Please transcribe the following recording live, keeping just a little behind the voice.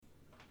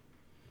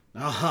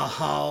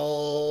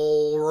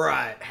All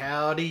right,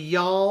 howdy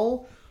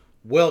y'all.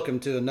 Welcome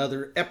to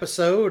another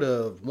episode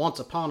of Once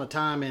Upon a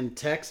Time in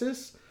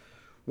Texas,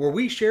 where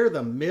we share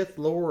the myth,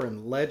 lore,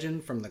 and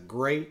legend from the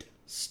great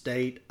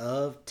state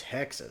of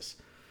Texas.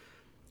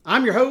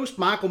 I'm your host,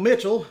 Michael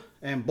Mitchell,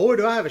 and boy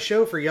do I have a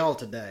show for y'all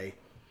today.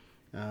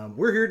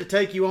 We're here to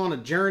take you on a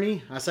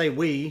journey. I say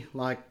we,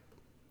 like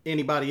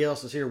anybody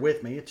else is here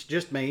with me. It's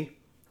just me.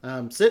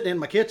 Sitting in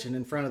my kitchen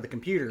in front of the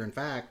computer, in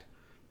fact.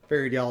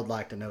 Figured y'all would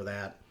like to know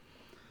that.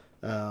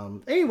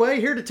 Anyway,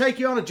 here to take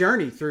you on a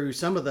journey through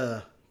some of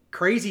the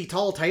crazy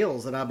tall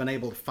tales that I've been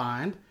able to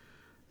find.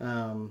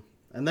 And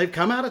they've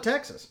come out of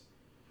Texas.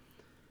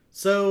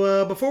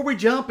 So before we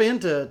jump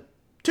into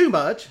too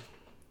much,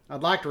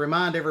 I'd like to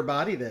remind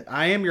everybody that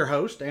I am your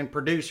host and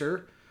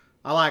producer.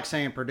 I like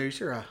saying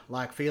producer. I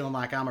like feeling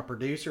like I'm a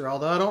producer,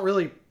 although I don't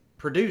really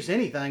produce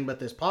anything but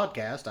this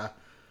podcast. I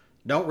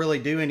don't really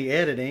do any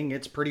editing.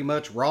 It's pretty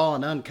much raw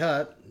and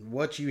uncut.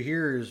 What you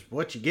hear is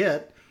what you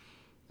get.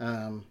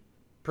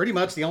 Pretty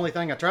much the only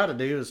thing I try to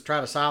do is try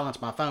to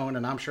silence my phone,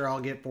 and I'm sure I'll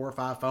get 4 or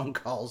 5 phone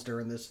calls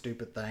during this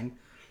stupid thing.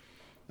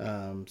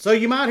 So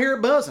you might hear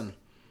it buzzing,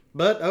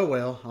 but oh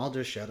well, I'll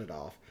just shut it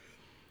off.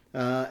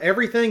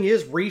 Everything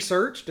is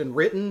researched and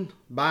written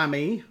by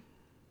me,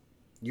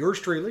 yours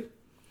truly.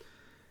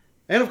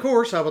 And of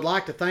course, I would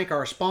like to thank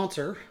our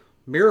sponsor,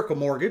 Miracle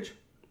Mortgage,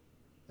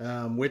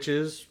 which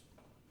is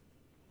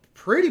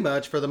pretty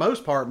much, for the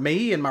most part,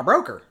 me and my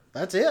broker.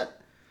 That's it.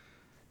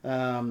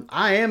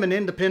 I am an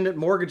independent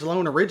mortgage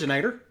loan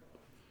originator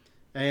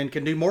and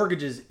can do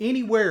mortgages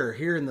anywhere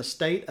here in the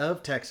state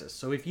of Texas.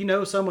 So if you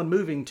know someone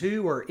moving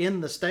to or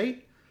in the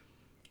state,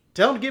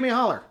 tell them to give me a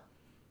holler.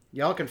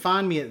 Y'all can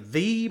find me at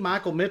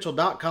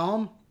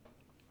themichaelmitchell.com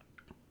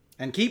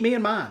and keep me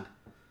in mind.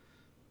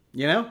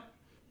 You know,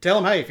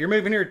 tell them, hey, if you're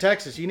moving here to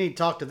Texas, you need to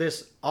talk to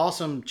this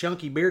awesome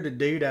chunky bearded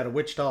dude out of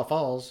Wichita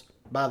Falls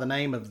by the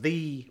name of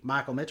The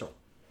Michael Mitchell.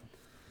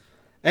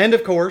 And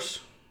of course,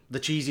 the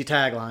cheesy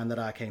tagline that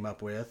I came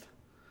up with: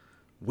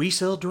 we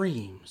sell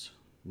dreams,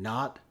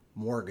 not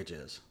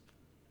mortgages.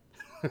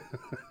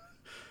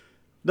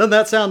 Doesn't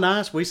that sound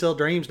nice? We sell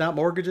dreams, not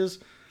mortgages.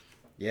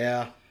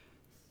 Yeah,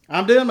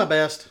 I'm doing my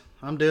best.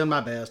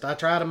 I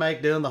try to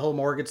make doing the whole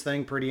mortgage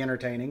thing pretty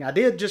entertaining. I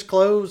did just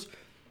close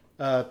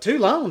 2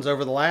 loans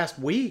over the last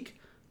week.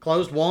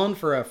 Closed one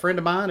for a friend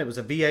of mine. It was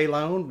a VA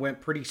loan.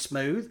 Went pretty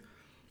smooth.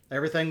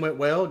 Everything went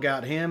well.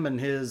 Got him and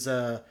his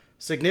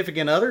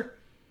significant other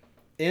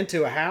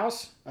into a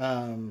house.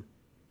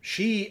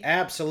 She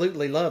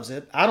absolutely loves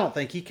it. I don't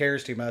think he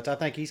cares too much. I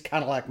think he's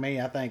kind of like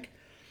me. I think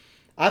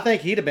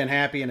he'd have been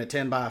happy in a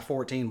 10 by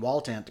 14 wall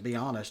tent, to be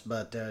honest.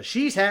 But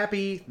she's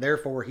happy,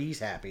 therefore he's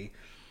happy.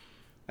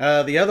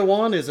 The other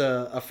one is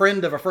a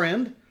friend of a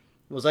friend.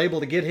 Was able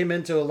to get him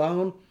into a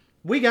loan.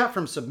 We got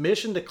from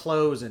submission to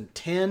close in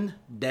 10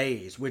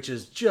 days, which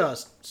is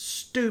just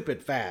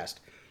stupid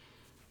fast.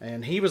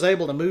 And he was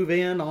able to move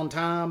in on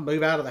time,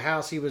 move out of the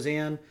house he was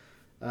in.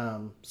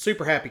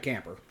 Super happy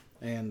camper,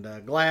 and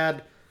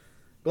glad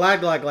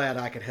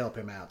I could help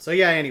him out. So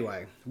yeah,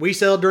 anyway, we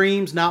sell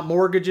dreams, not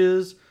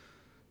mortgages.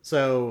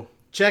 So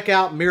check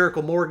out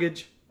Miracle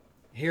Mortgage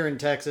here in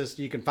Texas.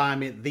 You can find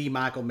me at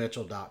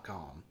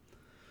themichaelmitchell.com.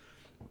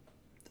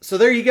 So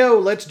there you go.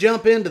 Let's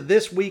jump into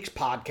this week's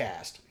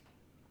podcast.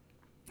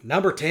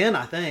 Number 10,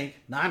 I think.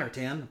 9 or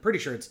 10. I'm pretty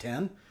sure it's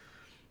 10.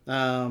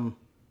 Some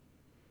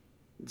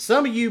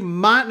of you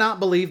might not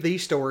believe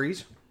these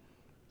stories,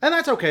 and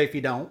that's okay if you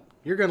don't.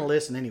 You're going to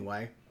listen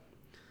anyway.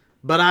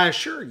 But I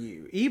assure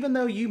you, even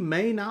though you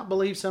may not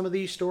believe some of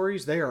these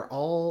stories, they are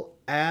all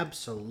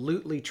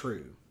absolutely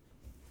true.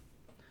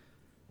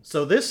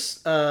 So this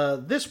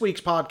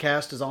week's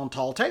podcast is on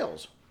tall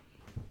tales.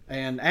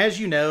 And as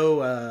you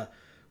know,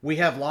 we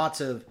have lots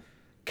of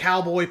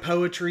cowboy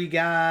poetry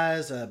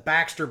guys,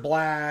 Baxter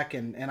Black,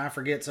 and I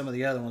forget some of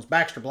the other ones.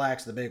 Baxter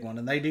Black's the big one,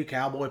 and they do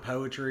cowboy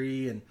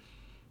poetry, and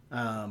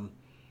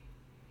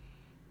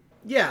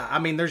yeah, I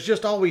mean, there's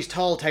just always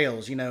tall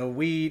tales. You know,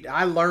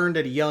 I learned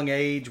at a young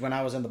age when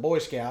I was in the Boy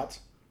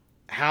Scouts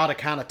how to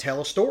kind of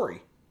tell a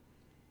story.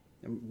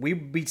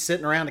 We'd be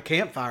sitting around a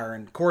campfire,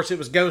 and of course it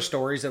was ghost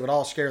stories that would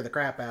all scare the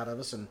crap out of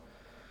us. And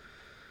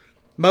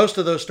most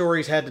of those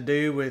stories had to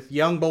do with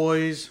young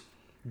boys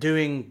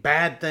doing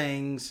bad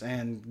things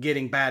and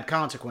getting bad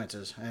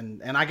consequences.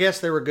 And I guess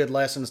there were good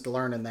lessons to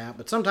learn in that.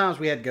 But sometimes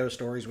we had ghost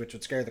stories which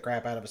would scare the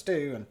crap out of us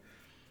too and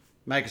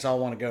make us all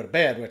want to go to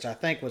bed, which I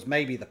think was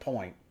maybe the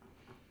point.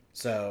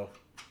 So,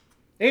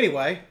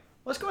 anyway,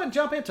 let's go ahead and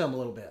jump into them a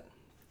little bit.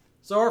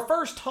 So, our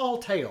first tall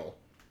tale.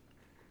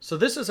 So,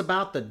 this is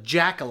about the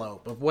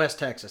jackalope of West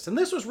Texas. And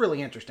this was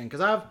really interesting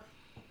because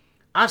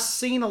I've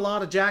seen a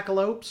lot of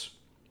jackalopes.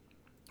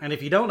 And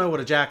if you don't know what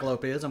a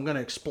jackalope is, I'm going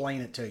to explain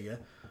it to you.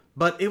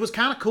 But it was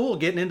kind of cool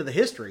getting into the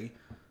history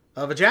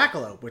of a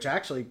jackalope, which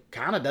actually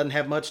kind of doesn't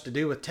have much to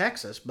do with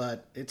Texas,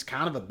 but it's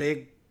kind of a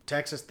big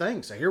Texas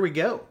thing. So, here we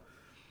go.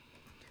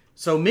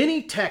 So,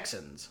 many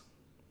Texans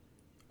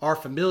are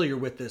familiar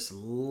with this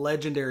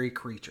legendary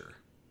creature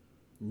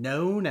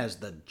known as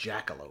the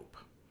jackalope.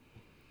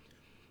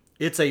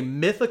 It's a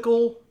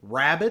mythical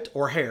rabbit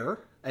or hare,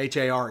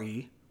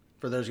 Hare,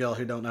 for those of y'all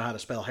who don't know how to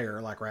spell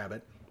hare like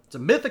rabbit. It's a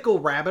mythical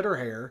rabbit or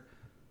hare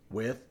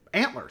with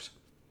antlers.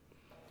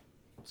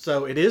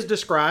 So it is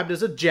described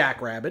as a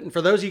jackrabbit. And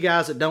for those of you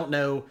guys that don't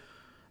know,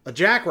 a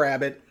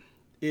jackrabbit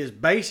is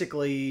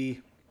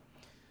basically,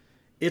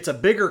 it's a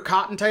bigger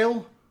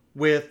cottontail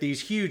with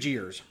these huge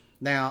ears.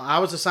 Now, I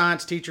was a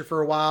science teacher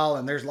for a while,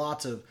 and there's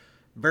lots of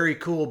very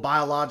cool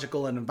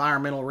biological and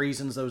environmental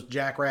reasons those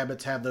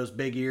jackrabbits have those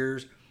big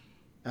ears.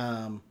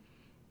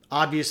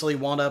 Obviously,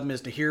 one of them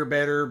is to hear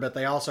better, but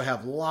they also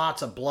have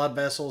lots of blood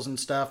vessels and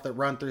stuff that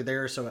run through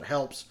there, so it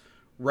helps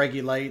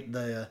regulate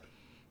the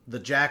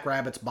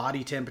jackrabbit's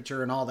body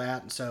temperature and all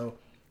that. And so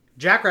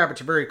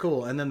jackrabbits are very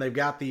cool, and then they've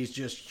got these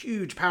just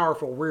huge,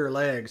 powerful rear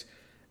legs,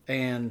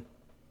 and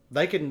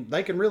they can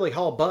really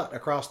haul butt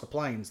across the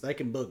plains. They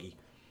can boogie.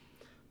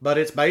 But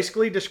it's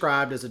basically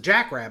described as a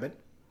jackrabbit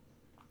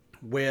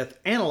with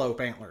antelope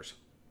antlers,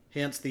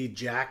 hence the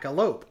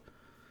jackalope.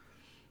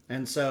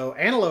 And so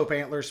antelope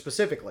antlers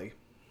specifically.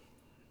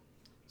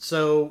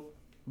 So,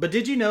 but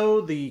did you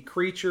know the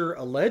creature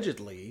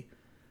allegedly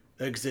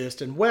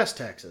exists in West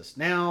Texas?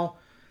 Now,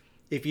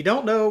 if you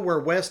don't know where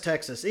West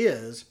Texas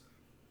is,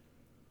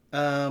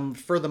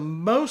 for the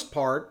most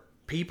part,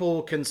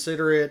 people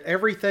consider it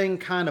everything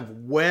kind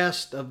of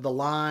west of the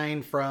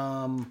line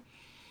from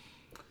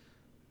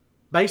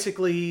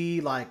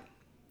basically like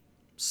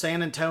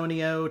San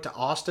Antonio to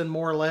Austin,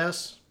 more or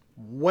less.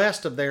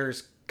 West of there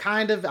is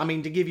kind of, I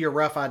mean, to give you a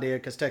rough idea,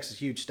 because Texas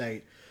is a huge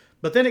state.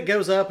 But then it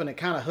goes up and it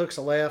kind of hooks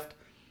a left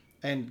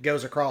and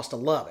goes across to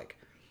Lubbock.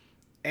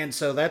 And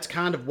so that's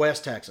kind of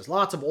West Texas.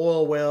 Lots of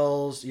oil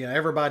wells. You know,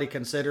 everybody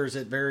considers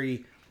it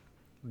very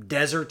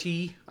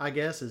deserty, I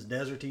guess. Is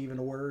deserty even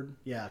a word?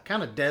 Yeah,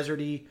 kind of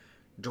deserty,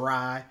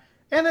 dry.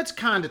 And that's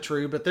kind of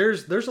true, but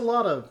there's a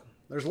lot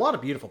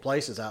of beautiful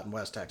places out in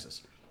West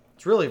Texas.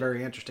 It's really a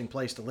very interesting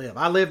place to live.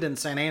 I lived in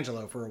San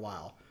Angelo for a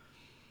while.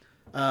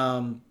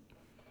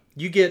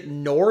 You get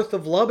north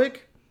of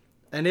Lubbock,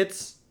 and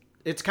it's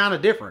kind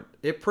of different.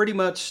 It pretty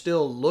much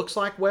still looks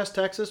like West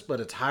Texas, but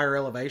it's higher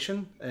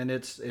elevation, and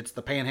it's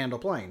the Panhandle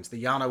Plains,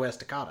 the Llano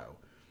Estacado,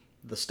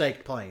 the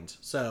Staked Plains.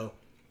 So,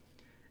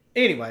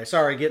 anyway,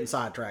 sorry, getting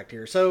sidetracked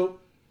here. So,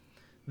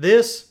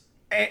 this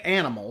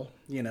animal,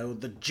 you know,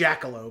 the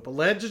jackalope,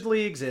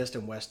 allegedly exists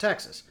in West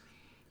Texas.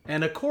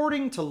 And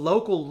according to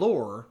local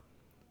lore,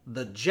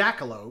 the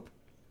jackalope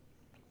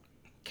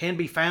can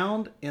be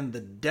found in the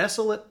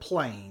desolate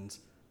plains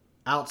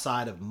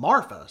outside of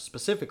Marfa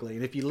specifically.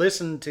 And if you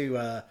listen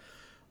to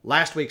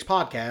last week's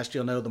podcast,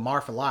 you'll know the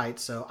Marfa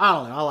Lights. So I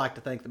don't know. I like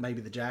to think that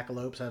maybe the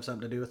jackalopes have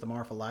something to do with the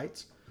Marfa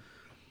Lights.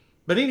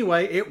 But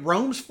anyway, it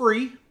roams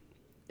free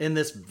in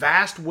this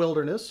vast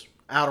wilderness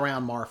out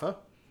around Marfa.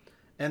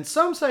 And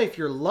some say if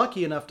you're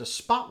lucky enough to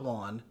spot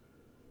one,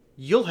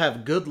 you'll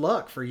have good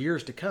luck for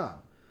years to come.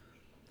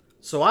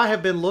 So I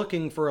have been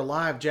looking for a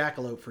live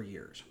jackalope for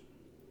years.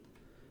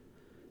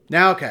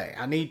 Now, okay,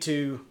 I need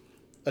to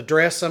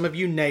address some of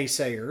you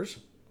naysayers.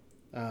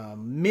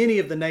 Many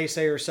of the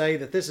naysayers say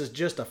that this is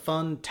just a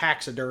fun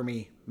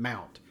taxidermy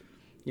mount.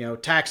 You know,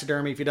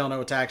 taxidermy, if you don't know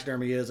what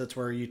taxidermy is, it's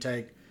where you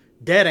take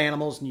dead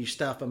animals and you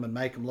stuff them and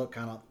make them look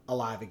kind of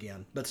alive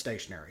again, but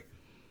stationary.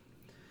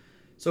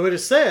 So it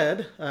is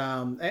said,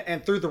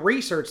 and through the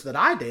research that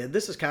I did,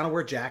 this is kind of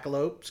where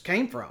jackalopes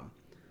came from.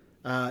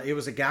 It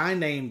was a guy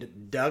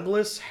named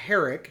Douglas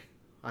Herrick.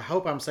 I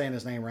hope I'm saying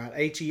his name right.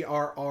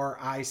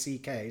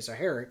 Herrick. So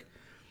Herrick.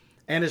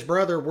 And his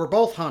brother were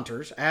both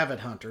hunters, avid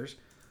hunters.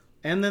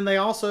 And then they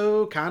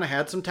also kind of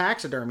had some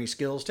taxidermy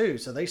skills too.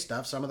 So they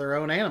stuffed some of their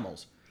own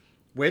animals,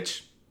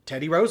 which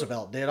Teddy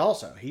Roosevelt did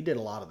also. He did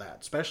a lot of that,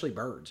 especially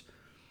birds.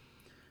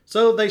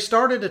 So they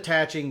started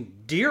attaching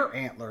deer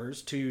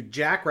antlers to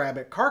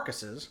jackrabbit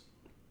carcasses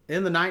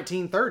in the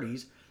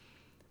 1930s.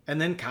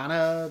 And then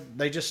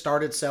they just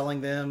started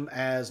selling them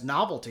as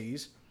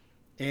novelties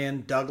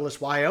in Douglas,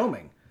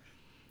 Wyoming.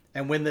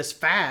 And when this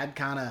fad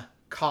kind of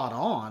caught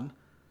on,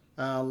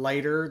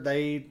 later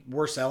they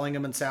were selling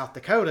them in South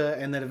Dakota.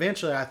 And then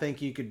eventually I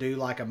think you could do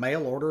like a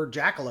mail order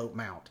jackalope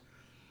mount.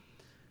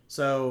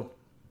 So,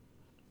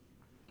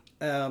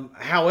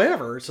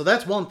 however, so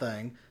that's one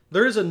thing.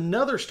 There is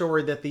another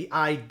story that the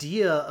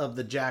idea of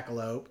the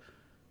jackalope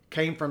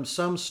came from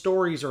some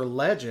stories or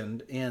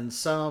legend in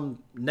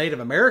some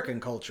Native American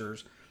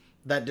cultures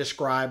that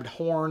described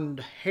horned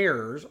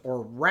hares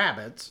or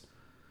rabbits.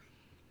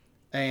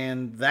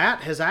 And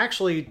that has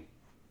actually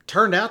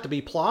turned out to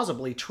be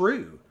plausibly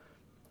true.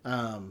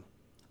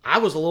 I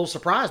was a little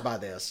surprised by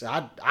this.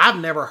 I've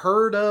never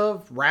heard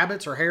of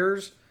rabbits or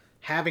hares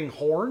having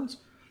horns.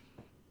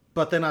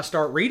 But then I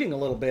start reading a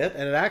little bit,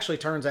 and it actually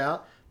turns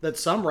out that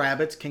some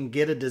rabbits can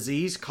get a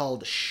disease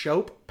called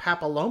Shope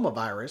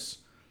papillomavirus.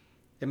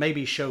 It may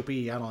be Shope,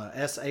 I don't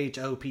know,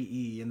 Shope,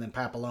 and then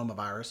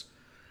papillomavirus.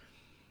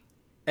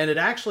 And it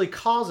actually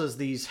causes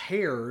these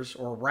hares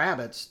or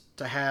rabbits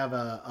to have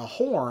a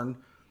horn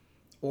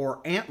or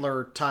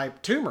antler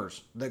type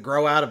tumors that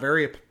grow out of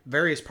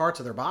various parts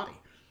of their body.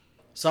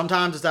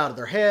 Sometimes it's out of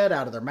their head,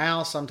 out of their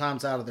mouth,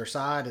 sometimes out of their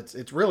side.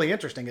 It's really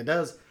interesting.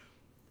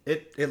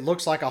 It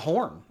looks like a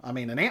horn. I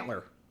mean, an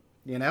antler,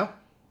 you know?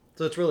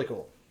 So it's really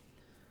cool.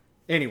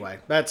 Anyway,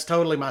 that's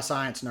totally my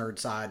science nerd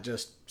side,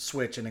 just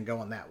switching and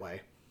going that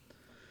way.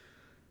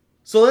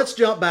 So let's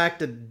jump back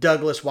to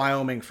Douglas,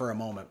 Wyoming for a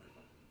moment.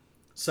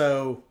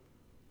 So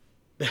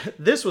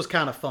this was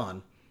kind of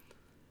fun.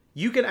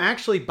 You can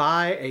actually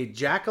buy a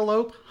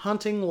jackalope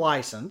hunting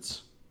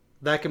license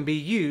that can be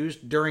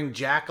used during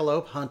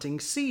jackalope hunting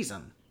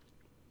season.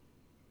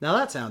 Now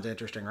that sounds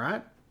interesting,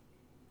 right?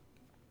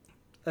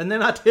 And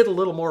then I did a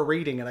little more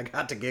reading and I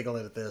got to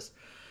giggling at this.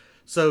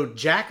 So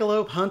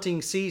jackalope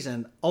hunting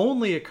season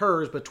only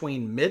occurs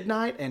between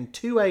midnight and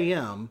 2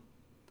 a.m.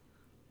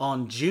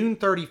 on June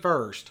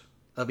 31st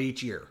of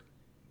each year.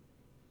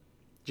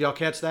 Did y'all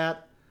catch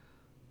that?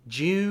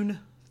 June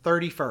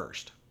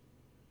 31st.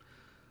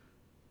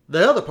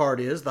 The other part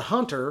is the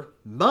hunter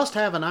must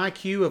have an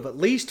IQ of at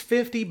least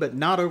 50, but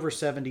not over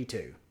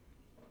 72.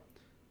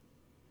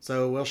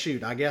 So, well,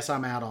 shoot, I guess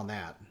I'm out on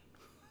that.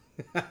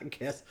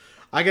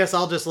 I guess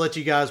I'll just let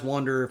you guys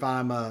wonder if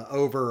I'm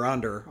over or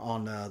under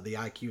on the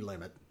IQ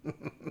limit.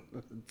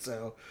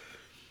 So,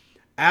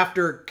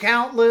 after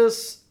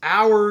countless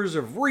hours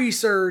of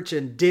research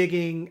and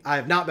digging, I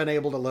have not been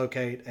able to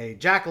locate a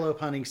jackalope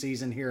hunting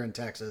season here in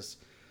Texas.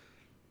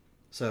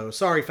 So,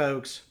 sorry,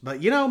 folks.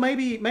 But,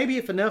 maybe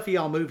if enough of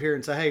y'all move here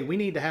and say, hey, we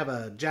need to have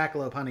a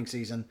jackalope hunting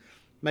season,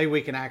 maybe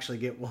we can actually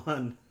get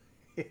one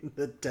in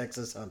the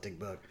Texas hunting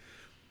book.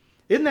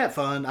 Isn't that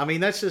fun? I mean,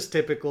 that's just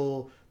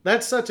typical.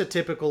 That's such a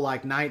typical,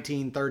 like,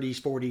 1930s,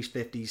 40s,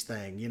 50s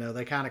thing.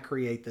 They kind of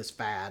create this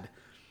fad.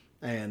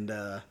 And,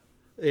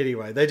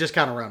 anyway, they just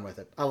kind of run with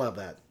it. I love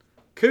that.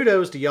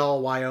 Kudos to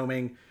y'all,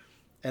 Wyoming.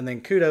 And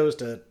then kudos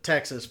to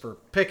Texas for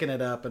picking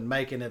it up and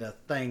making it a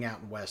thing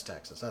out in West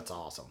Texas. That's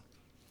awesome.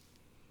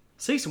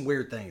 See some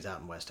weird things out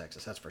in West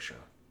Texas, that's for sure.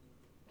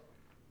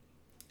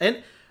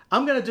 And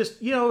I'm going to just,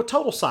 a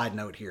total side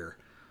note here.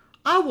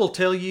 I will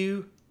tell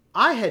you,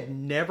 I had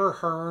never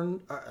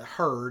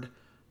heard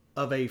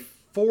of a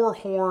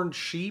four-horned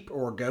sheep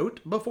or goat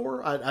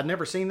before. I'd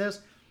never seen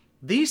this.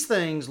 These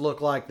things look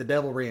like the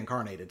devil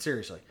reincarnated,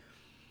 seriously.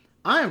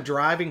 I am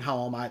driving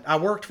home. I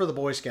worked for the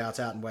Boy Scouts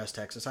out in West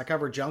Texas. I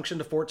covered Junction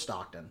to Fort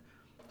Stockton.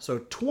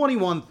 So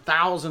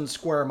 21,000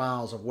 square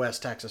miles of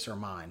West Texas are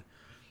mine.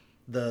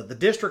 The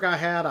district I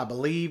had, I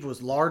believe,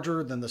 was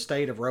larger than the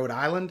state of Rhode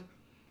Island,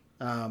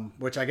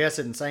 which I guess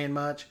isn't saying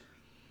much.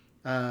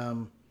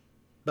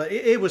 But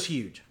it was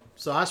huge.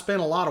 So I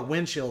spent a lot of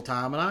windshield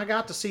time, and I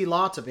got to see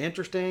lots of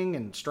interesting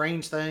and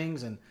strange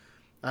things. And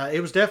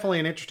it was definitely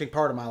an interesting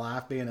part of my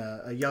life, being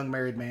a young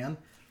married man.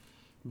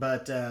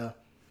 But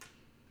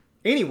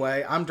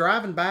anyway, I'm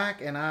driving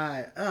back, and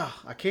I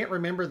can't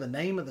remember the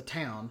name of the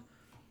town,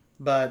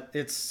 but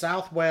it's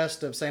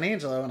southwest of San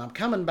Angelo, and I'm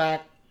coming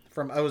back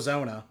from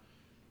Ozona.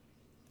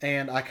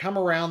 And I come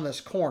around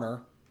this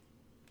corner,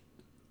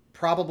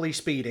 probably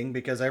speeding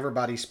because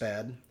everybody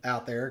sped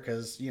out there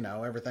because,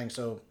 everything's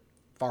so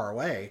far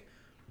away.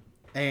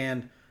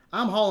 And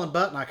I'm hauling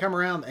butt and I come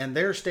around and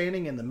they're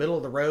standing in the middle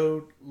of the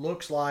road,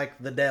 looks like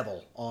the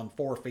devil on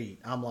 4 feet.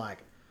 I'm like,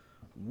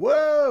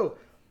 whoa.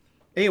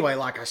 Anyway,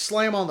 I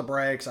slam on the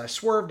brakes, I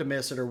swerve to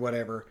miss it or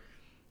whatever.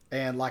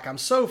 And I'm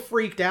so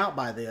freaked out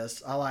by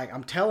this,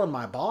 I'm telling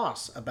my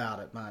boss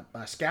about it,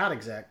 my scout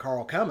exec,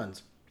 Carl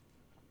Cummins.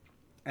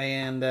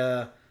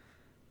 And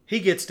he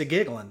gets to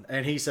giggling.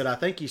 And he said, I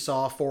think you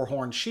saw a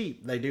four-horned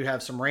sheep. They do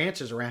have some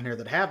ranches around here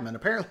that have them. And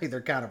apparently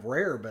they're kind of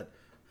rare, but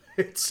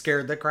it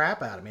scared the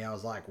crap out of me. I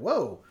was like,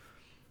 whoa,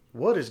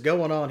 what is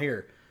going on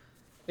here?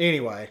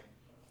 Anyway,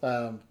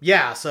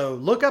 so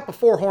look up a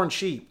four-horned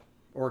sheep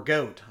or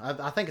goat.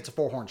 I think it's a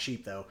four-horned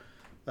sheep, though.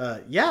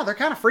 They're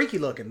kind of freaky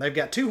looking. They've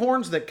got two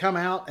horns that come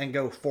out and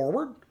go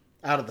forward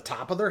out of the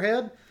top of their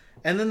head.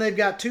 And then they've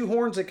got two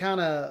horns that kind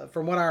of,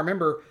 from what I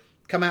remember,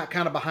 come out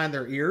kind of behind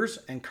their ears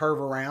and curve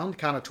around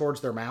kind of towards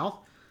their mouth.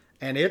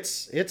 And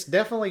it's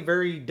definitely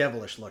very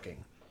devilish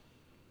looking.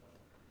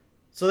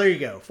 So there you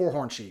go,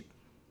 four-horned sheep.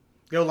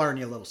 Go learn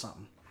you a little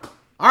something.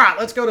 All right,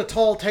 let's go to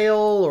Tall Tale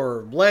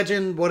or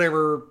Legend,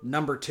 whatever,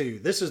 number 2.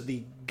 This is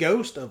the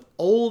ghost of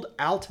Old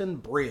Alton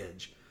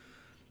Bridge.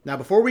 Now,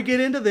 before we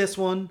get into this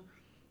one,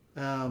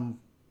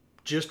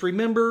 just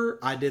remember,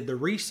 I did the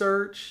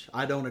research.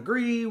 I don't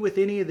agree with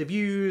any of the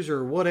views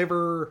or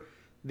whatever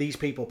these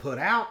people put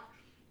out.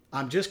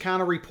 I'm just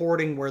kind of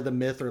reporting where the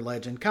myth or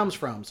legend comes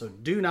from, so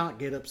do not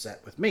get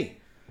upset with me.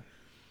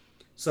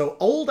 So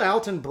Old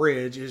Alton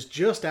Bridge is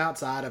just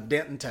outside of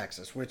Denton,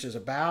 Texas, which is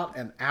about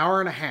an hour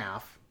and a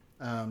half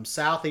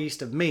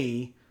southeast of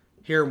me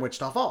here in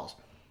Wichita Falls.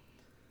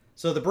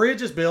 So the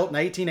bridge is built in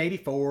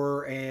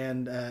 1884,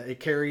 and it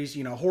carries,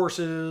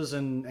 horses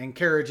and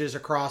carriages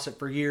across it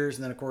for years,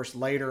 and then, of course,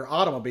 later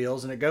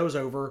automobiles, and it goes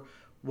over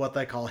what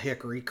they call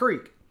Hickory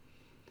Creek.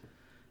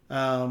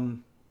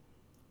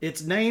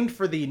 It's named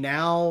for the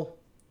now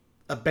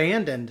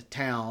abandoned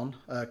town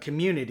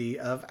community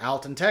of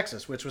Alton,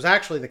 Texas, which was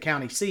actually the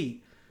county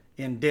seat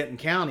in Denton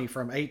County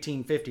from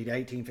 1850 to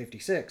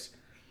 1856.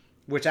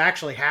 which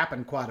actually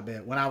happened quite a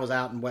bit. When I was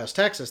out in West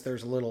Texas,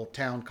 there's a little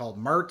town called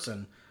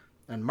Mertzen,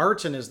 and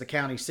Mertzen is the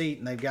county seat,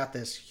 and they've got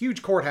this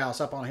huge courthouse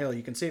up on a hill.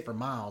 You can see it for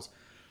miles.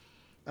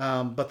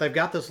 But they've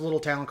got this little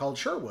town called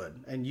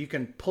Sherwood, and you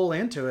can pull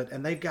into it,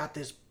 and they've got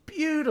this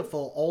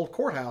beautiful old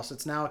courthouse.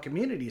 It's now a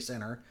community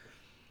center.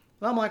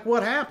 And I'm like,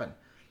 what happened?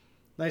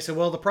 And they said,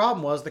 well, the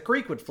problem was the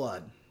creek would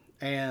flood,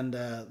 and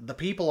the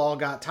people all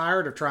got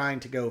tired of trying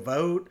to go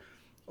vote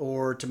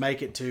or to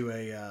make it to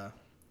a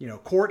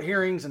court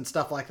hearings and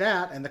stuff like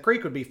that, and the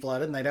creek would be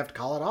flooded, and they'd have to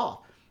call it off.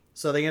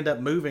 So they end up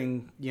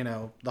moving,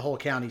 the whole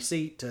county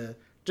seat to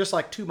just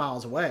like 2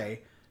 miles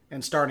away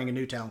and starting a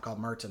new town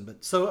called Mertzen.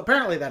 But so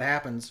apparently that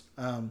happens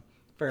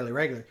fairly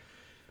regularly.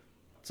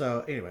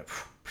 So anyway,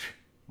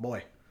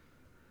 boy,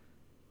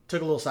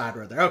 took a little side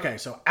road there. Okay,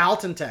 so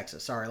Alton,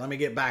 Texas. Sorry, let me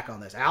get back on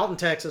this. Alton,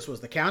 Texas was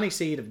the county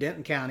seat of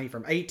Denton County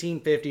from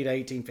 1850 to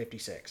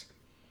 1856.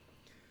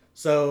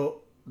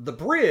 So the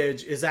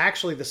bridge is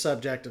actually the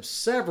subject of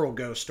several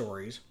ghost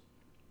stories.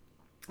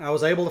 I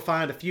was able to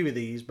find a few of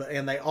these,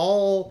 and they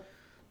all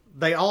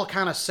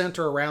kind of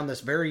center around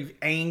this very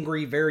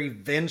angry, very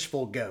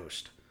vengeful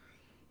ghost.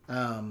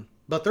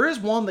 But there is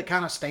one that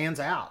kind of stands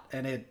out,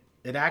 and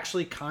it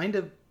actually kind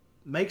of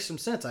makes some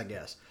sense, I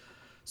guess.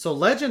 So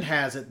legend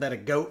has it that a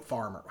goat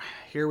farmer,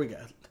 here we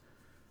go,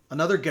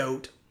 another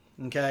goat.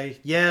 Okay.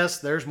 Yes,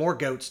 there's more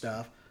goat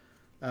stuff.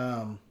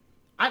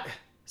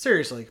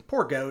 Seriously,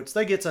 poor goats.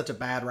 They get such a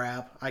bad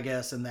rap, I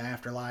guess, in the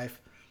afterlife.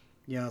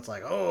 It's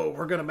like, oh,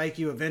 we're going to make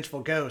you a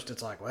vengeful ghost.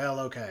 It's like, well,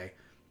 okay.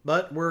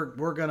 But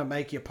we're going to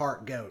make you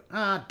part goat.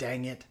 Ah,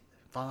 dang it.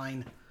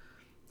 Fine.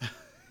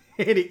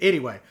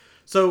 Anyway,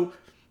 so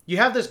you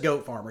have this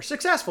goat farmer,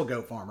 successful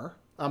goat farmer,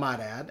 I might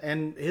add.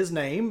 And his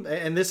name,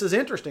 and this is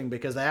interesting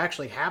because they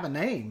actually have a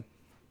name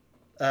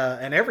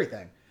and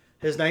everything.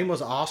 His name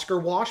was Oscar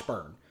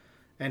Washburn.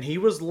 And he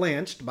was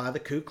lynched by the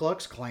Ku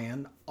Klux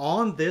Klan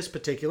on this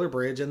particular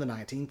bridge in the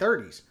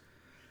 1930s.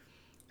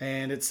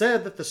 And it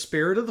said that the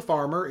spirit of the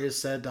farmer is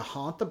said to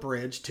haunt the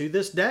bridge to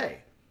this day,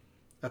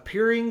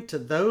 appearing to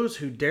those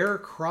who dare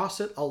cross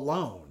it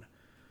alone.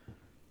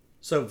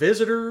 So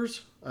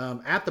visitors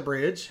at the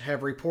bridge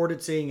have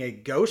reported seeing a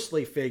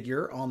ghostly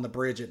figure on the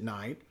bridge at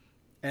night,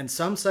 and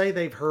some say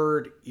they've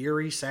heard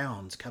eerie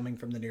sounds coming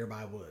from the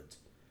nearby woods.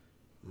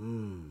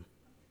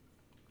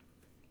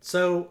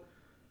 So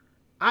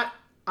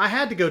I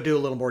had to go do a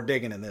little more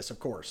digging in this, of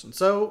course. And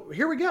so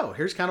here we go.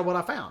 Here's kind of what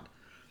I found.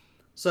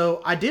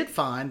 So I did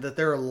find that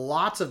there are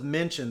lots of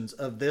mentions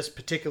of this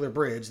particular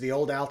bridge, the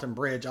Old Alton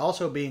Bridge,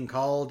 also being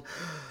called,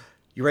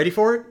 you ready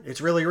for it?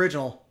 It's really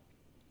original,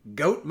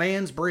 Goat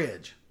Man's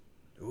Bridge.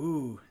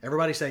 Ooh,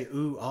 everybody say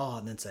ooh, ah,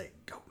 and then say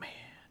Goat Man.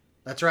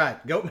 That's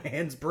right, Goat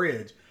Man's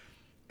Bridge.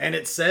 And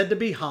it's said to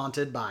be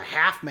haunted by a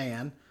half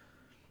man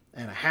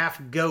and a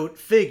half goat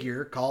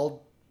figure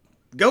called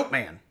Goat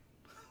Man.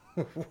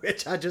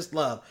 Which I just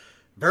love.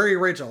 Very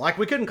original. Like,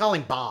 we couldn't call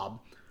him Bob.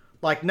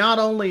 Like, not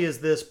only is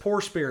this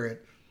poor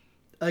spirit,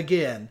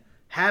 again,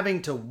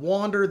 having to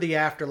wander the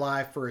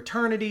afterlife for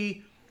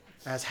eternity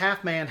as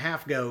half man,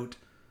 half goat,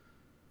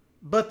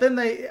 but then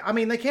they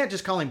can't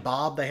just call him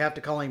Bob. They have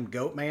to call him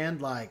Goat Man.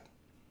 Like,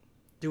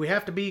 do we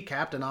have to be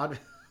Captain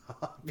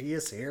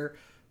Obvious here?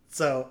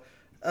 So,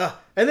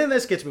 and then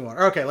this gets me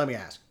wondering. Okay, let me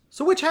ask.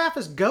 So which half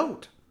is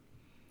goat?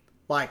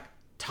 Like,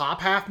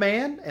 top half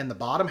man and the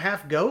bottom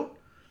half goat?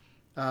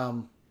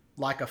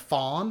 Like a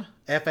faun,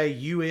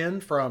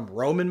 Faun, from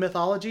Roman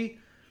mythology,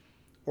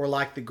 or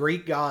like the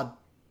Greek god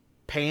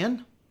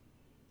Pan,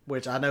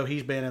 which I know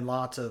he's been in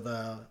lots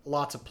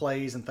of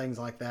plays and things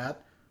like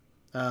that.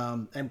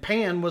 And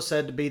Pan was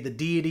said to be the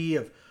deity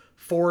of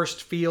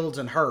forest, fields,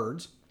 and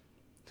herds.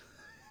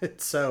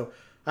 So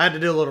I had to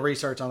do a little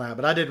research on that,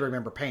 but I did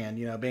remember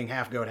Pan, being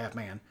half goat, half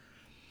man.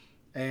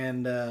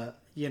 And,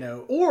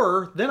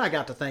 or then I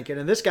got to thinking,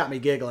 and this got me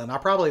giggling. I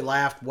probably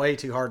laughed way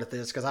too hard at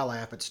this because I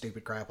laugh at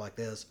stupid crap like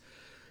this.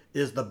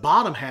 Is the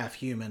bottom half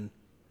human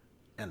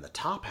and the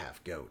top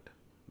half goat?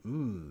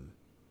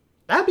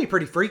 That'd be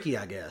pretty freaky,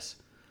 I guess.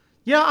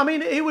 Yeah,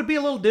 it would be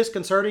a little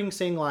disconcerting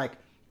seeing like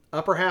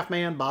upper half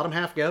man, bottom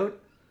half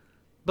goat.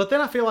 But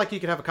then I feel like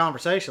you could have a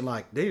conversation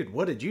like, dude,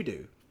 what did you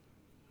do?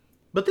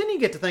 But then you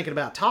get to thinking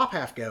about top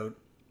half goat,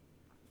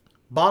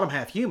 bottom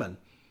half human.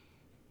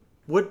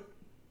 Would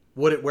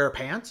it wear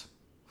pants?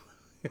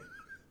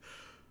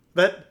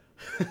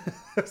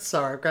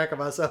 Sorry, I'm cracking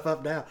myself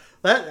up now.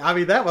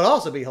 That would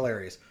also be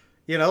hilarious.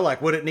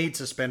 Like, would it need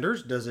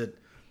suspenders? Does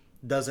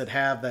it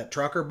have that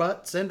trucker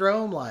butt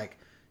syndrome? Like,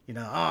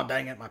 oh,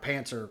 dang it, my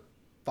pants are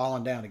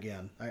falling down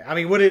again.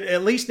 Would it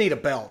at least need a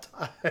belt?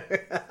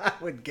 I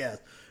would guess.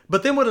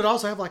 But then would it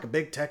also have like a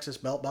big Texas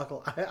belt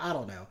buckle? I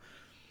don't know.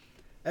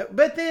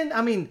 But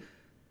then,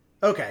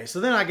 okay,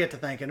 so then I get to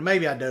thinking,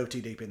 maybe I dove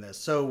too deep in this.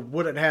 So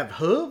would it have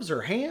hooves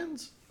or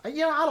hands? I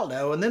don't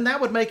know. And then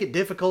that would make it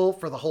difficult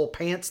for the whole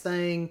pants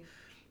thing.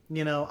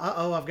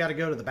 I've got to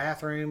go to the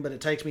bathroom, but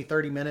it takes me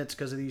 30 minutes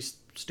because of these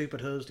stupid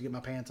hooves to get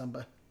my pants on.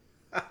 But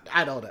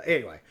I don't know.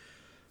 Anyway.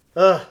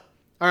 All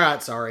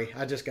right, sorry.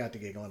 I just got to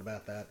giggling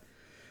about that.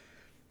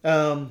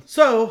 All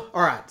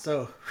right.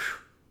 So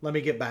let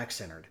me get back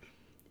centered.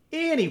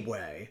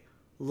 Anyway,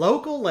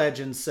 local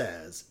legend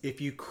says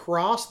if you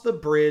cross the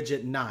bridge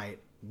at night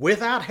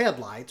without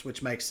headlights,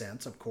 which makes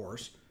sense, of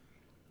course,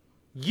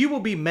 you will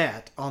be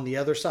met on the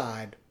other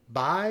side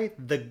by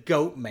the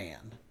Goat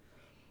Man.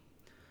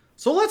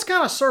 So let's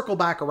kind of circle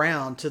back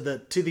around to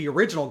the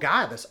original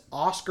guy, this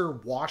Oscar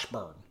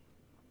Washburn,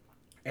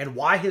 and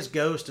why his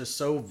ghost is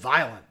so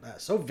violent,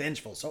 so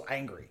vengeful, so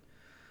angry.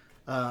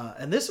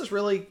 And this is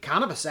really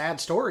kind of a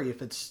sad story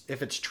if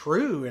it's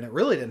true, and it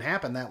really didn't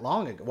happen that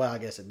long ago. Well, I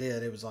guess it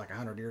did. It was like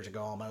 100 years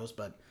ago almost,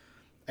 but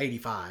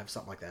 85,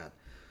 something like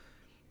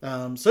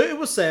that. So it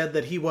was said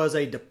that he was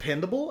a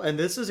dependable, and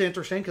this is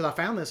interesting because I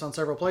found this on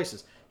several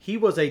places. He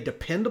was a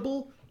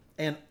dependable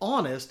and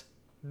honest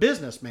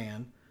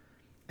businessman,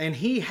 and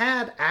he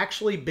had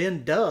actually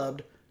been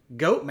dubbed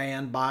Goat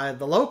Man by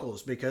the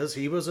locals because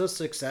he was a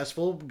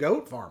successful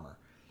goat farmer.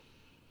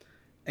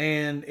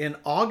 And in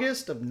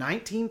August of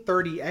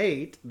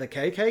 1938, the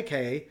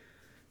KKK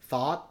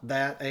thought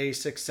that a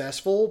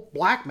successful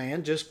black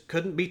man just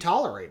couldn't be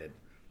tolerated,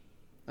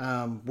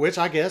 which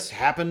I guess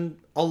happened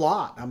a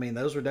lot. I mean,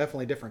 those were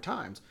definitely different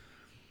times.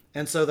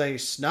 And so they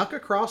snuck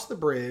across the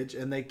bridge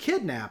and they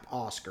kidnap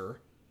Oscar.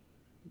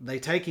 They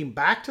take him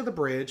back to the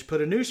bridge, put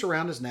a noose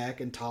around his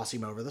neck, and toss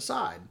him over the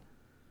side.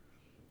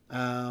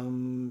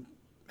 Man,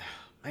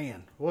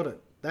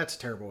 that's a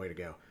terrible way to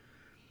go.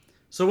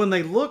 So when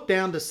they looked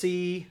down to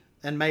see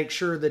and make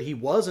sure that he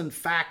was in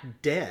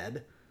fact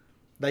dead,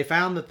 they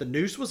found that the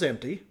noose was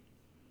empty,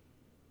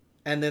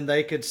 and then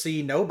they could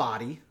see no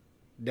body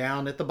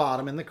down at the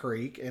bottom in the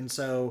creek, and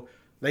so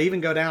they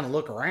even go down and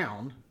look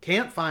around,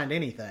 can't find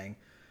anything.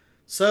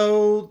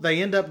 So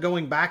they end up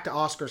going back to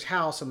Oscar's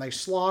house and they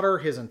slaughter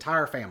his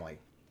entire family,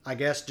 I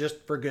guess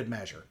just for good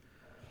measure.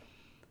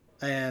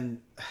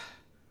 And,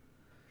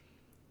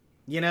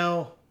 you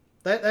know,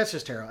 that's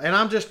just terrible. And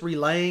I'm just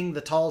relaying the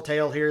tall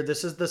tale here.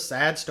 This is the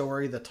sad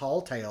story, the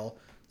tall tale.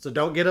 So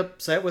don't get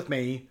upset with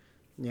me.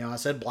 You know, I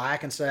said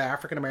black instead of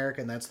African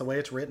American. That's the way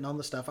it's written on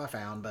the stuff I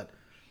found. But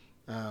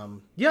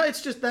yeah,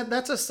 it's just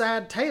that's a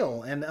sad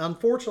tale. And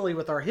unfortunately,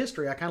 with our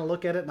history, I kind of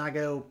look at it and I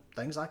go,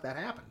 things like that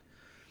happen.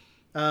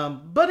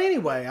 But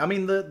anyway, I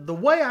mean, the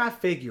way I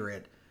figure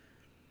it,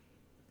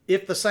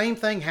 if the same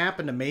thing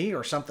happened to me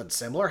or something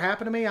similar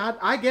happened to me,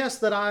 I guess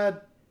that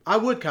I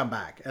would come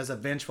back as a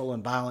vengeful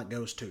and violent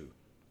ghost too.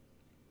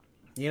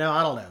 You know,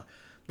 I don't know.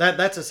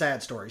 That's a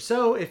sad story.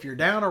 So if you're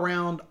down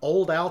around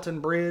Old Alton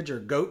Bridge or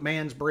Goat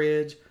Man's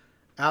Bridge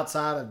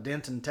outside of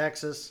Denton,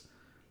 Texas,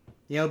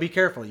 you know, be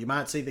careful. You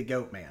might see the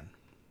Goat Man,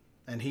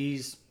 and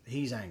he's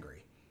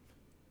angry.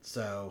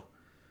 So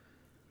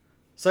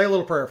say a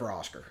little prayer for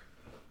Oscar.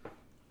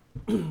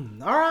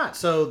 All right,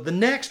 so the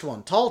next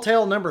one, tall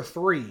tale number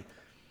 3.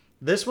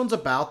 This one's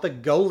about the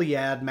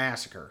Goliad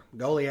Massacre.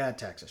 Goliad,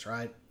 Texas,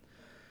 right?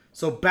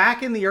 So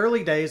back in the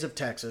early days of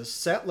Texas,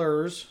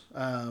 settlers,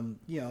 I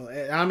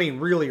mean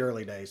really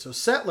early days. So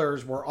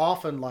settlers were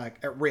often like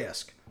at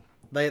risk.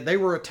 They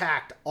were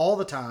attacked all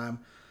the time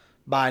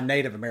by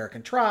Native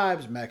American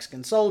tribes,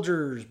 Mexican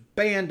soldiers,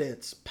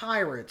 bandits,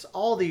 pirates,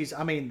 all these.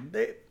 I mean,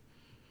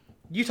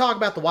 you talk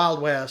about the Wild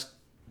West,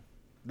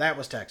 that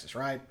was Texas,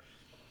 right?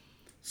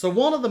 So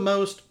one of the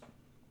most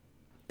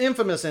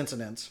infamous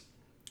incidents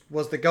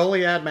was the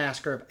Goliad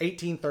Massacre of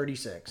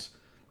 1836,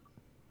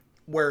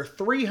 where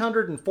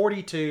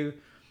 342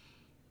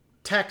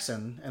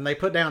 Texan, and they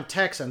put down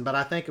Texan, but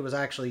I think it was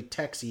actually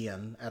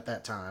Texian at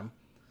that time,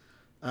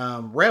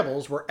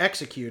 rebels were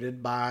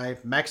executed by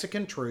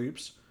Mexican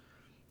troops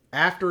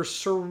after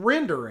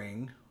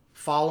surrendering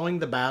following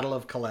the Battle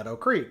of Coleto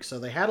Creek. So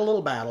they had a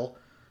little battle,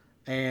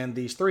 and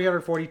these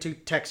 342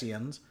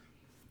 Texians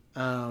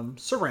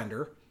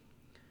surrender.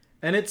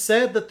 And it's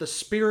said that the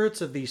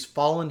spirits of these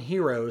fallen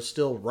heroes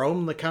still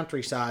roam the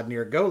countryside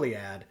near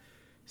Goliad,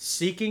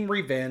 seeking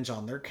revenge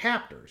on their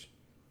captors.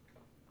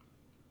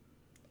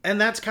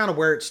 And that's kind of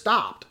where it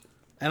stopped.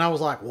 And I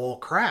was like, well,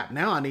 crap,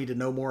 now I need to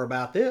know more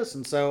about this.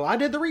 And so I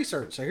did the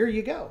research. So here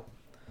you go.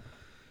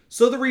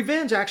 So the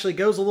revenge actually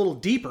goes a little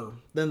deeper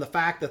than the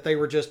fact that they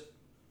were just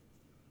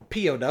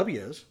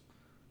POWs.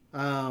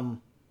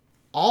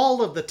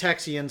 All of the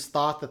Texians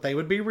thought that they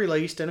would be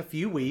released in a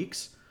few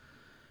weeks.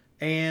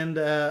 And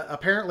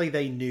apparently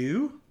they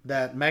knew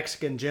that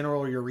Mexican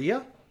General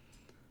Urrea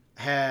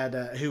had,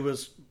 who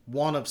was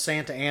one of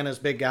Santa Anna's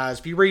big guys.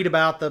 If you read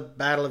about the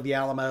Battle of the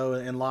Alamo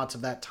and lots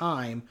of that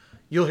time,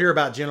 you'll hear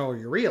about General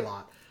Urrea a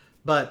lot.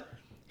 But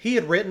he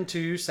had written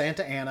to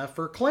Santa Anna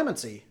for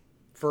clemency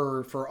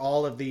for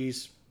all of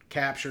these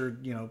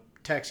captured,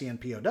 Texian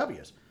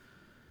POWs.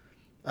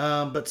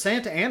 But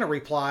Santa Anna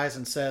replies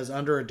and says,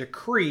 under a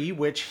decree,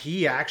 which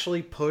he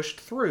actually pushed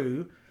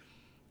through,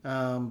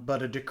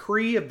 but a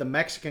decree of the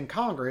Mexican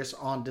Congress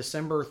on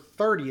December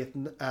 30th,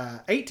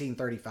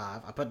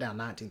 1835. I put down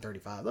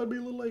 1935. That'd be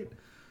a little late.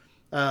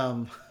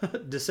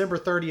 December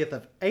 30th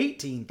of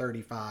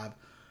 1835.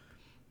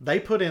 They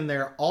put in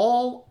there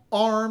all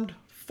armed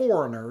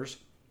foreigners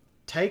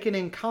taken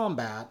in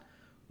combat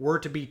were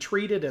to be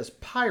treated as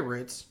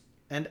pirates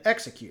and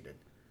executed.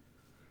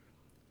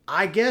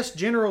 I guess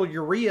General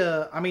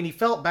Urea, I mean, he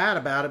felt bad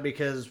about it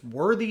because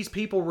were these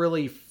people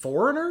really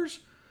foreigners?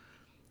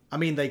 I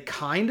mean, they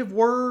kind of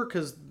were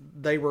because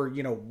they were,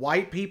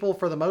 white people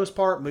for the most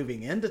part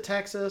moving into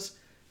Texas,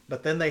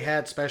 but then they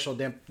had special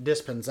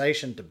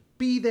dispensation to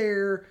be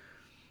there.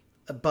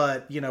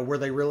 But, were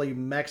they really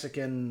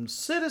Mexican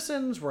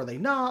citizens? Were they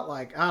not?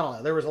 Like, I don't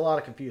know. There was a lot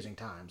of confusing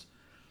times.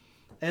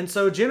 And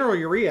so General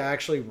Urea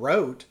actually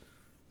wrote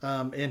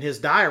in his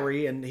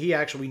diary, and he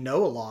actually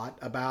know a lot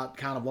about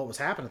kind of what was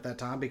happening at that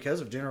time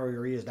because of General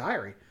Urea's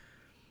diary,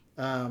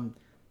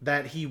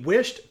 that he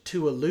wished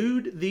to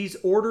elude these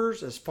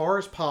orders as far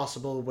as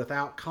possible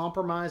without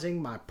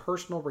compromising my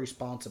personal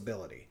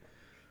responsibility.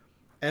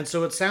 And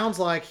so it sounds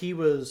like he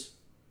really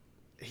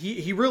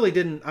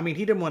didn't,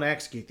 he didn't want to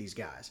execute these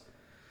guys.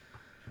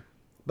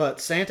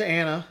 But Santa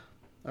Anna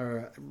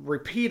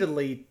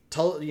repeatedly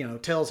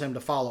tells him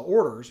to follow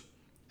orders.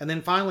 And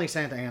then finally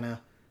Santa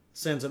Anna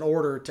sends an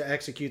order to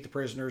execute the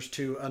prisoners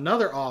to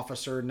another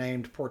officer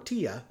named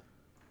Portilla,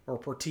 or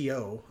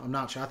Portillo, I'm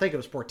not sure, I think it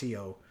was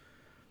Portillo,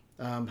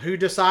 who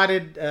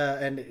decided,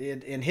 and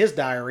in his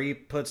diary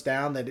puts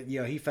down that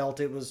he felt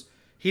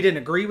he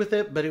didn't agree with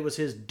it, but it was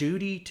his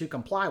duty to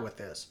comply with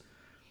this.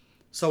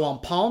 So on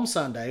Palm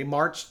Sunday,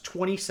 March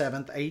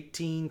 27th,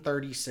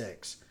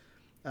 1836,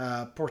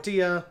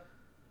 Portilla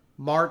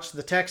marched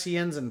the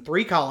Texians in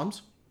 3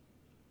 columns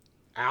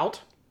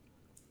out,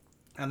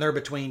 and they're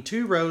between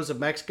 2 rows of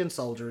Mexican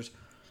soldiers,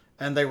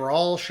 and they were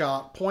all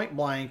shot point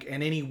blank,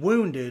 and any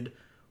wounded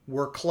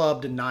were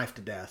clubbed and knifed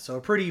to death. So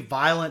a pretty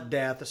violent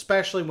death,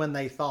 especially when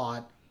they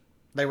thought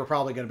they were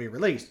probably going to be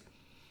released.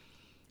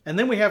 And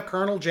then we have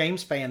Colonel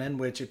James Fannin,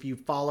 which if you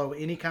follow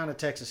any kind of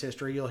Texas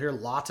history, you'll hear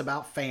lots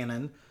about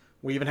Fannin.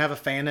 We even have a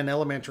Fannin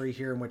Elementary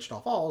here in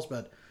Wichita Falls,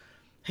 but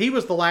he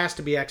was the last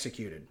to be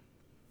executed.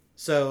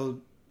 So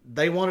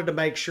they wanted to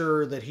make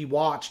sure that he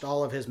watched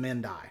all of his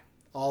men die,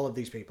 all of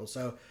these people.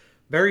 So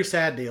very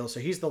sad deal. So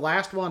he's the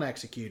last one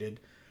executed.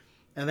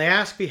 And they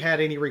asked if he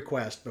had any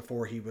requests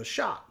before he was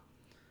shot.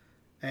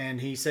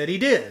 And he said he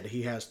did.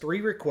 He has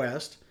 3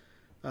 requests.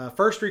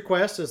 First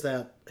request is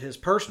that his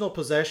personal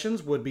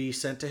possessions would be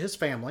sent to his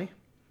family.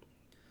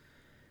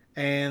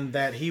 And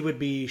that he would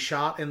be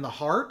shot in the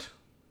heart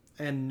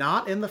and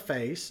not in the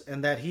face.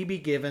 And that he be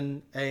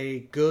given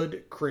a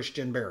good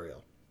Christian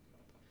burial.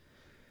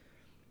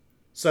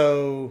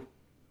 So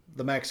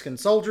the Mexican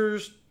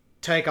soldiers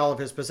take all of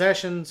his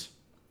possessions,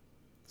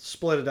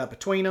 split it up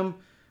between them.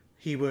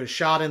 He was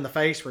shot in the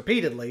face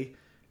repeatedly,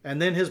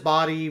 and then his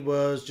body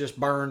was just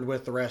burned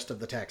with the rest of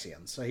the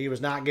Texians. So he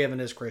was not given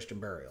his Christian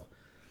burial.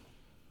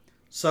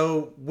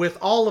 So with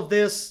all of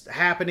this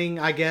happening,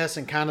 I guess,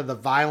 and kind of the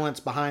violence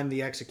behind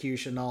the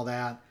execution and all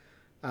that,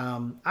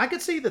 I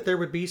could see that there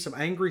would be some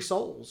angry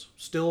souls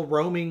still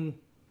roaming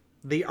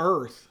the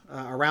earth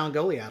around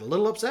Goliad, a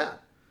little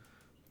upset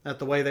at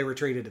the way they were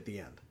treated at the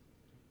end.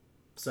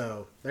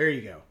 So there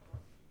you go.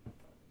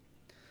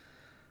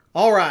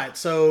 All right,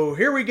 so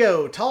here we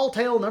go. Tall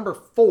tale number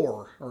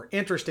 4, or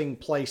interesting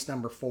place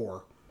number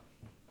 4.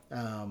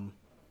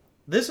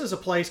 This is a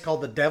place called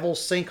the Devils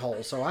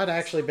Sinkhole. So I'd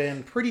actually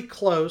been pretty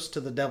close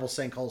to the Devils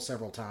Sinkhole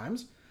several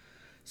times.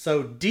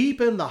 So deep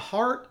in the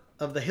heart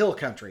of the hill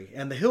country.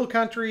 And the hill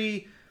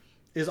country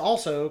is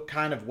also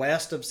kind of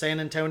west of San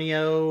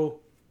Antonio,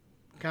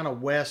 kind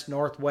of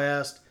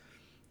west-northwest.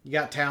 You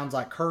got towns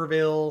like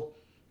Kerrville,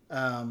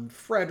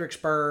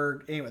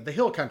 Fredericksburg. Anyway, the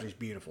hill country's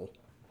beautiful.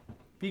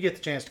 If you get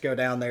the chance to go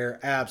down there,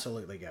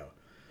 absolutely go.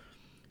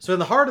 So in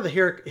the heart of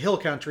the hill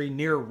country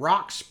near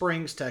Rock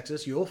Springs,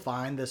 Texas, you'll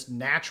find this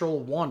natural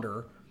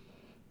wonder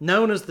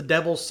known as the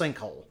Devil's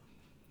Sinkhole.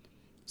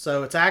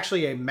 So it's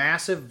actually a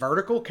massive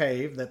vertical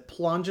cave that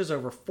plunges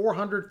over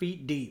 400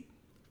 feet deep.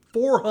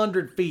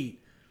 400 feet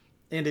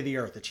into the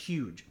earth. It's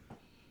huge.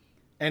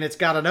 And it's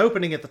got an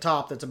opening at the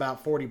top that's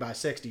about 40 by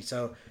 60.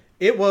 So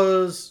it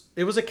was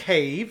a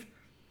cave,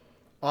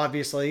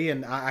 obviously,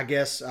 and I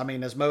guess,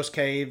 as most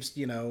caves,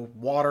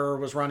 water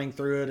was running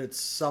through it at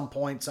some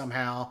point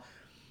somehow.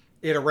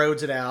 It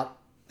erodes it out,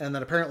 and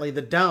then apparently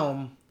the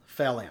dome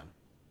fell in.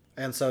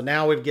 And so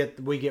now we get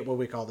what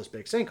we call this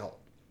big sinkhole.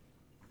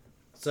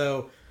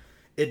 So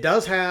it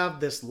does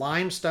have this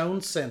limestone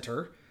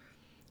center,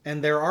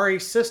 and there are a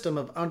system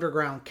of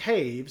underground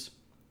caves,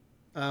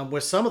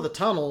 with some of the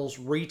tunnels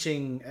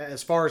reaching,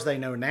 as far as they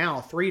know now,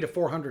 300 to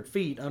 400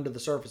 feet under the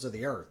surface of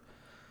the earth.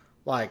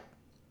 Like,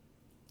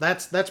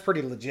 that's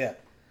pretty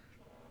legit.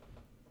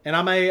 And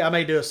I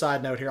may do a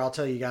side note here. I'll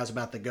tell you guys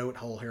about the goat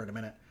hole here in a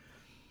minute.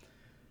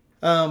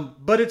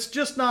 But it's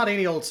just not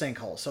any old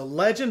sinkhole. So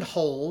legend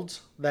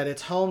holds that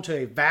it's home to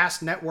a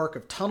vast network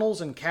of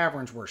tunnels and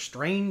caverns where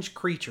strange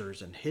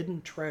creatures and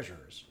hidden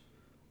treasures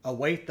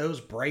await those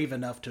brave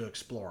enough to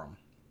explore them.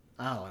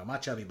 I don't know. My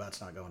chubby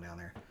butt's not going down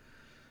there.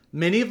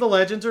 Many of the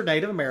legends are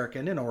Native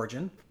American in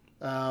origin.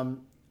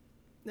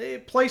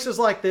 Places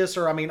like this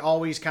are,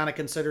 always kind of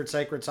considered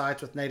sacred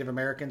sites with Native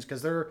Americans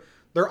because they're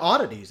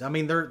oddities.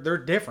 They're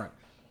different.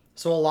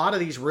 So a lot of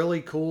these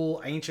really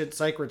cool ancient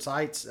sacred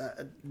sites,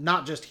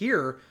 not just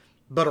here,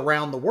 but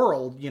around the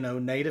world,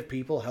 Native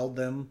people held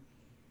them,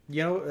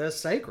 as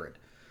sacred.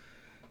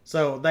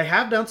 So they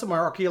have done some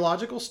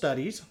archaeological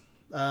studies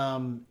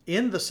in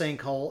the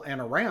sinkhole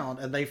and around,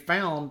 and they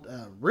found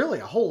really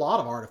a whole lot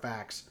of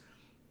artifacts,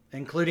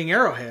 including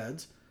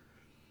arrowheads.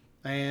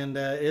 And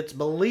it's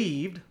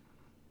believed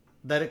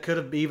that it could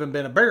have even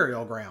been a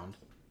burial ground,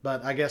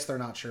 but I guess they're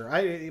not sure.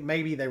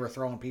 Maybe they were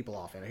throwing people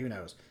off in it. Who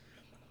knows?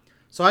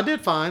 So I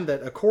did find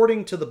that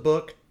according to the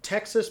book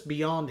Texas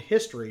Beyond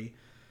History,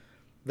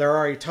 there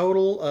are a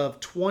total of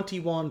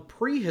 21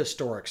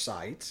 prehistoric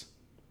sites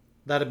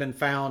that have been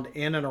found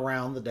in and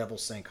around the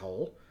Devil's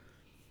Sinkhole.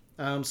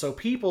 So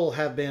people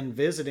have been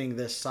visiting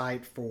this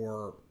site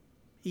for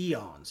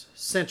eons,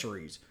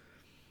 centuries.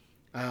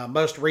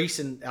 Most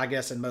recent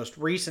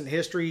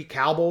history,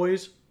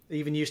 cowboys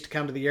even used to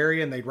come to the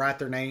area and they'd write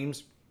their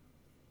names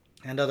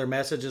and other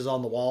messages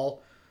on the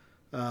wall.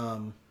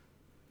 Thank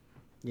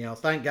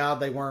God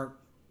they weren't,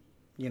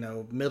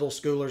 middle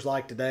schoolers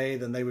like today.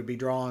 Then they would be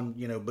drawing,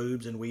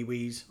 boobs and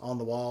wee-wees on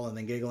the wall and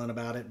then giggling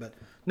about it. But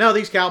no,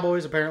 these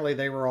cowboys, apparently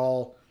they were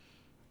all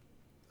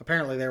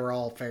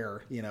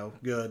fair,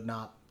 good,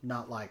 not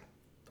like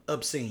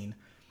obscene.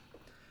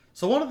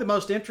 So one of the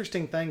most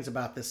interesting things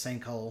about this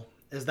sinkhole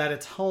is that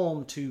it's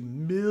home to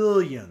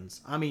millions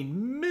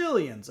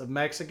of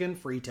Mexican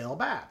free-tail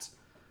bats.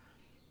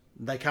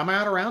 They come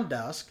out around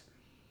dusk.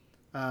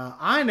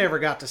 I never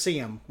got to see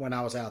them when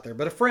I was out there,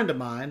 but a friend of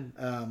mine,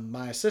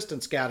 my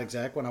assistant scout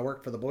exec when I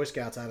worked for the Boy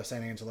Scouts out of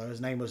San Angelo, his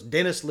name was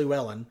Dennis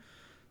Llewellyn.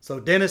 So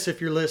Dennis,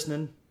 if you're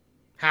listening,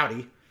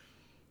 howdy.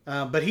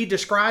 But he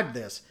described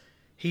this.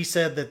 He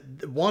said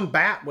that one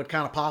bat would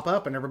kind of pop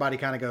up and everybody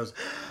kind of goes,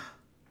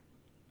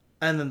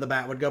 and then the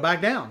bat would go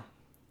back down.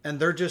 And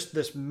they're just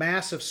this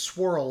massive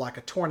swirl like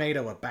a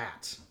tornado of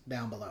bats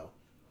down below.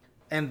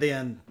 And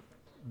then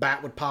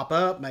bat would pop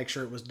up, make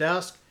sure it was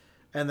dusk,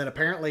 and then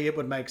apparently it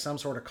would make some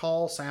sort of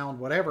call, sound,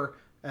 whatever,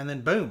 and then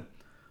boom,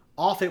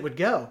 off it would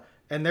go.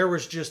 And there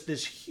was just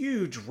this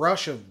huge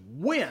rush of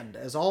wind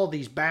as all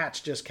these bats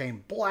just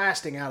came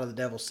blasting out of the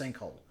Devil's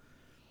Sinkhole.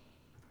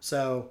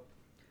 So,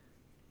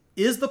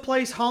 is the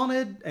place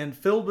haunted and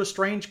filled with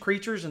strange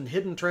creatures and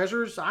hidden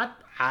treasures?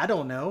 I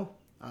don't know.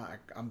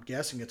 I'm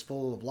guessing it's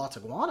full of lots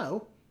of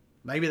guano.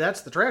 Maybe that's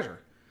the treasure.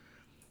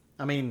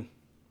 I mean,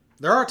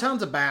 there are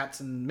tons of bats,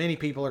 and many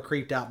people are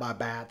creeped out by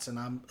bats, and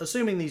I'm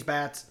assuming these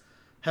bats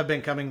have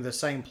been coming to the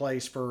same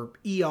place for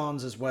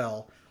eons as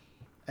well.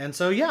 And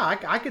so, yeah,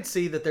 I could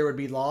see that there would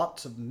be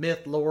lots of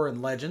myth, lore,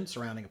 and legend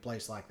surrounding a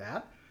place like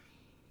that.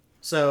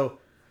 So,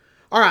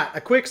 all right,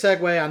 a quick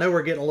segue. I know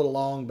we're getting a little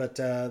long, but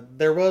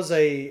there was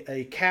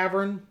a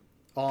cavern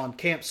on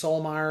Camp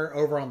Solmeyer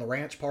over on the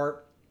ranch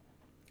part,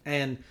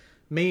 and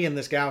me and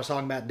this guy was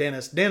talking about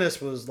Dennis.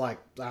 Dennis was like,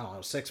 I don't know,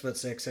 6'6",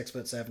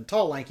 6'7",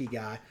 tall, lanky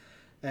guy.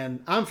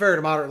 And I'm fair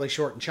to moderately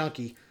short and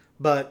chunky.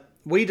 But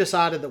we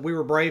decided that we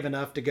were brave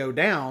enough to go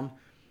down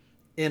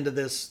into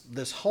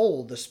this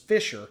hole, this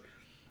fissure.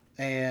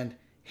 And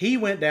he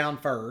went down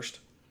first.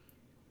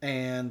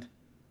 And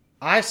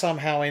I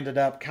somehow ended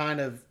up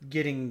kind of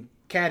getting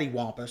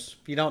cattywampus.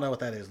 If you don't know what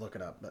that is, look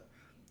it up. But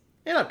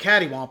ended up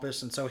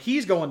cattywampus. And so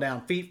he's going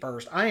down feet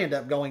first. I end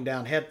up going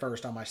down head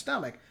first on my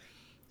stomach.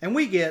 And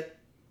we get,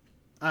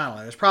 I don't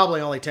know, it's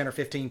probably only 10 or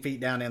 15 feet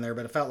down in there,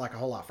 but it felt like a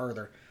whole lot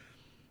further.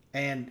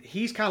 And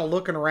he's kind of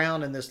looking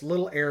around in this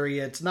little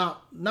area. It's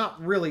not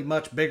really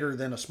much bigger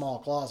than a small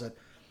closet.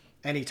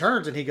 And he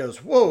turns and he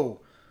goes,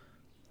 whoa.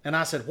 And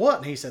I said, what?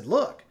 And he said,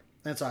 look.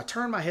 And so I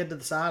turned my head to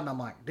the side and I'm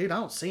like, dude, I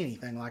don't see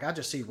anything. Like, I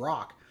just see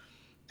rock.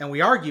 And we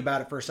argue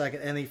about it for a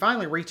second. And he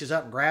finally reaches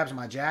up and grabs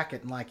my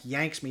jacket and like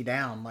yanks me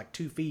down like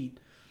 2 feet.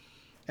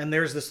 And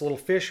there's this little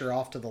fissure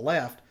off to the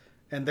left.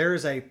 And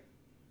there's a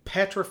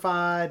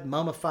petrified,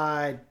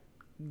 mummified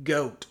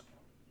goat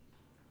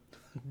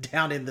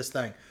down in this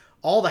thing.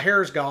 All the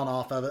hair's gone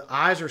off of it.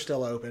 Eyes are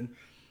still open.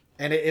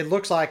 And it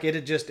looks like it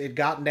had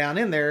gotten down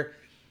in there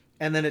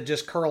and then it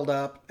just curled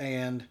up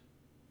and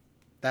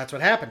that's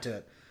what happened to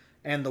it.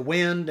 And the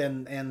wind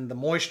and the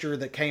moisture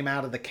that came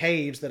out of the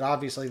caves that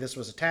obviously this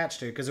was attached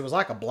to, because it was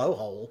like a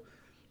blowhole.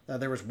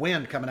 There was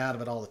wind coming out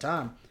of it all the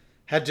time.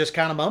 Had just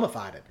kind of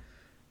mummified it.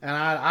 And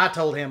I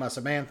told him, I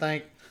said, man,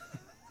 thank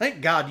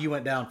God you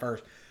went down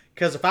first.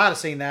 Because if I'd have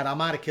seen that, I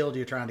might have killed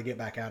you trying to get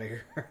back out of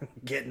here.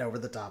 Getting over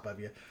the top of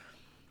you.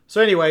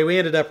 So anyway, we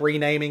ended up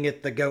renaming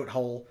it the Goat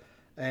Hole.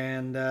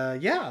 And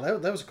yeah,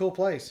 that was a cool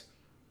place.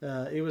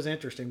 It was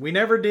interesting. We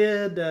never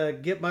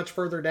did get much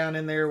further down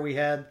in there. We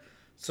had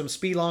some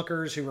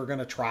spelunkers who were going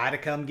to try to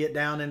come get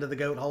down into the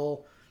Goat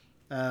Hole.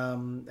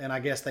 And I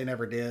guess they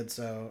never did.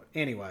 So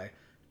anyway,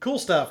 cool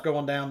stuff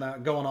going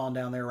on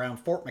down there around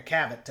Fort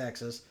McCavitt,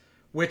 Texas.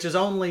 Which is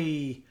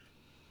only,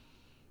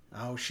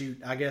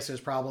 I guess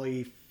it's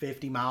probably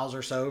 50 miles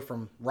or so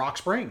from Rock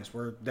Springs,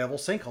 where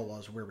Devil's Sinkhole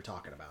was, we were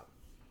talking about.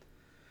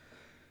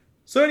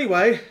 So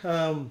anyway,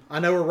 I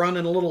know we're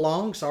running a little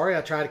long. Sorry,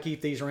 I try to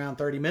keep these around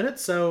 30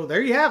 minutes. So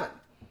there you have it.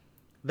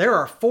 There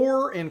are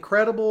 4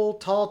 incredible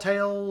tall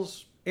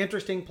tales,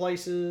 interesting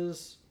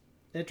places,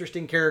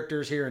 interesting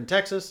characters here in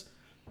Texas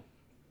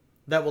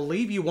that will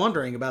leave you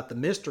wondering about the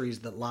mysteries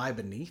that lie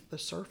beneath the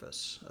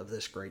surface of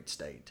this great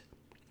state.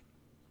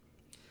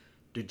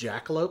 Do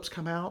jackalopes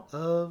come out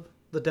of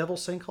the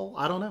Devil's Sinkhole?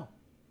 I don't know.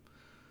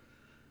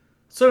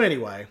 So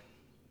anyway,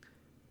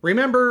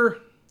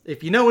 remember,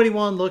 if you know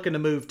anyone looking to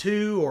move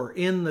to or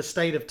in the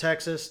state of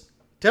Texas,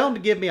 tell them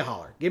to give me a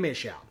holler. Give me a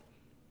shout.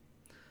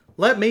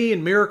 Let me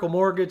and Miracle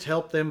Mortgage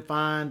help them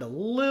find a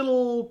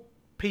little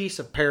piece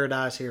of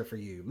paradise here for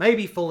you.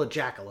 Maybe full of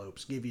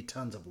jackalopes. Give you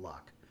tons of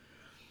luck.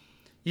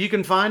 You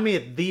can find me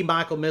at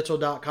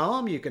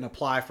themichaelmitchell.com. You can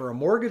apply for a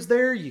mortgage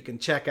there. You can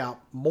check out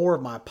more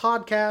of my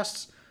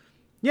podcasts.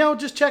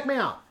 Just check me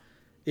out.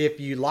 If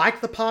you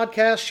like the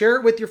podcast, share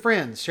it with your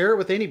friends. Share it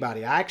with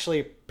anybody. I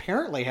actually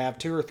apparently have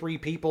 2 or 3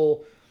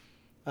 people,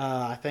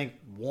 I think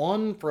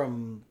one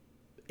from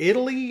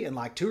Italy and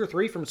like 2 or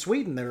 3 from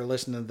Sweden that are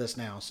listening to this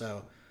now.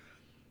 So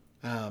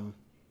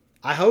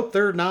I hope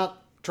they're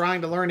not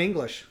trying to learn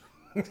English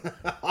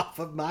off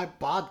of my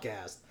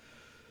podcast.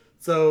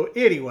 So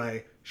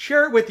anyway,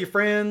 share it with your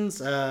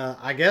friends.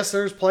 I guess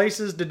there's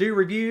places to do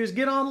reviews.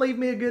 Get on, leave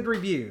me a good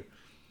review.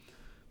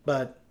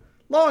 But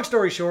long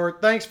story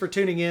short, thanks for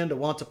tuning in to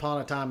Once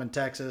Upon a Time in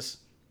Texas.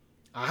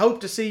 I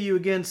hope to see you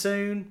again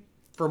soon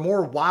for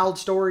more wild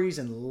stories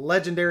and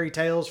legendary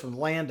tales from the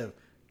land of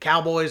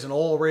cowboys and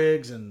oil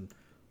rigs and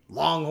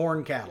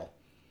longhorn cattle.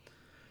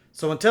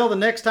 So until the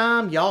next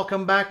time, y'all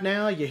come back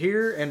now, you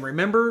hear, and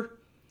remember,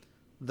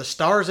 the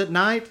stars at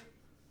night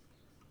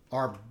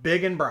are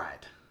big and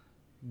bright,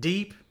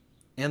 deep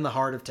in the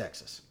heart of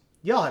Texas.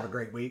 Y'all have a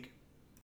great week.